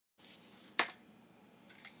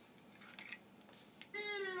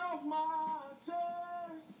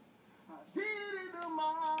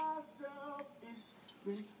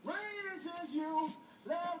Rain since you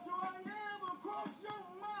left, do I ever cross your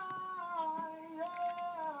mind?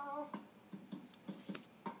 Yeah.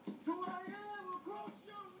 Do I ever cross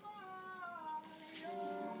your mind?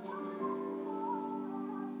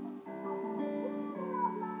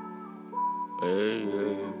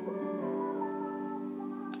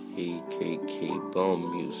 KKK bomb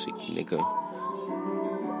music, nigga.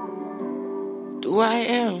 Do I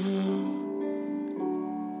ever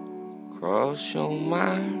cross your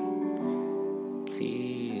mind?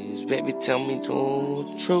 Please, baby, tell me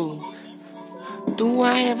the truth. Do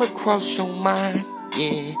I ever cross your mind?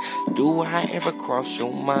 Yeah. Do I ever cross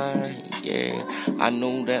your mind? Yeah. I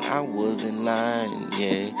know that I was in line.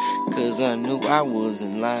 Yeah. Cause I knew I was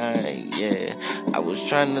in line. Yeah. I was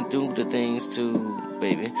trying to do the things too,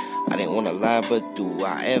 baby. I didn't wanna lie, but do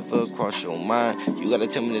I ever cross your mind? You gotta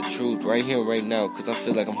tell me the truth right here, right now. Cause I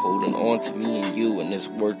feel like I'm holding on to me and you, and it's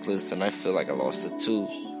worthless, and I feel like I lost it too.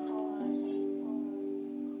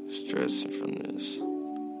 Stressing from this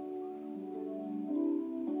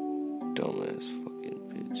dumbass fucking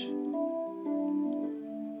bitch.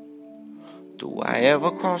 Do I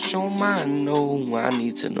ever cross your mind? No, I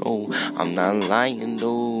need to know. I'm not lying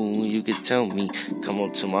though. You can tell me. Come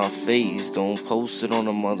up to my face. Don't post it on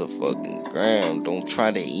the motherfucking ground. Don't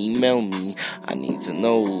try to email me. I need to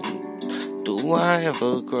know. Do I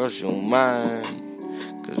ever cross your mind?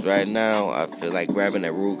 Cause right now, I feel like grabbing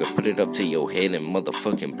that Ruger, put it up to your head and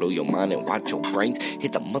motherfucking blow your mind and watch your brains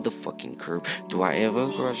hit the motherfucking curb. Do I ever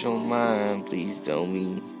cross your mind? Please tell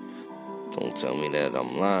me. Don't tell me that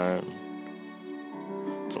I'm lying.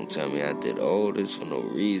 Don't tell me I did all this for no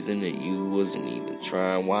reason, that you wasn't even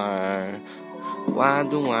trying. Why? Why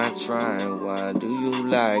do I try? Why do you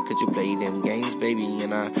lie? Could you play them games, baby?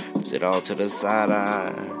 And I sit all to the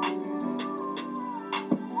side.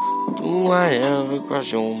 Do I ever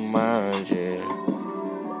cross your mind, yeah?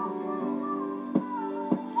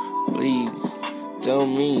 Please, tell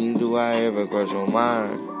me, do I ever cross your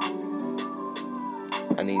mind?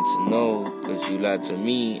 I need to know, cause you lied to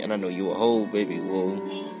me, and I know you a hoe, baby, whoa.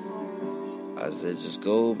 I said just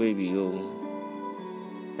go, baby, yo.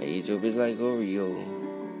 I eat your bitch like Oreo.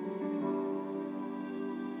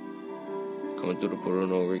 Coming through the portal,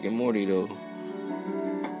 no Rick and Morty, though.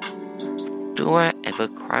 Do I ever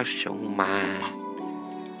cross your mind?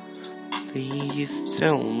 Please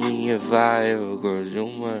tell me if I ever cross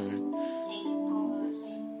your mind.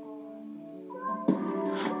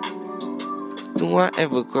 Do I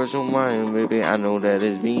ever cross your mind, baby? I know that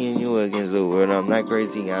it's me and you against the world. I'm not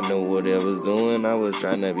crazy, I know what I was doing. I was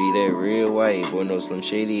trying to be that real white boy, no Slim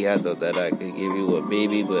Shady. I thought that I could give you a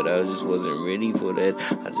baby, but I just wasn't ready for that.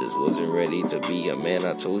 I just wasn't ready to be a man.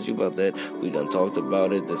 I told you about that. We done talked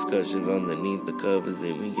about it. Discussions underneath the covers.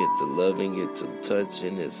 Then we get to loving, get to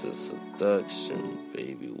touching. It's a seduction,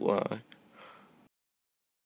 baby. Why?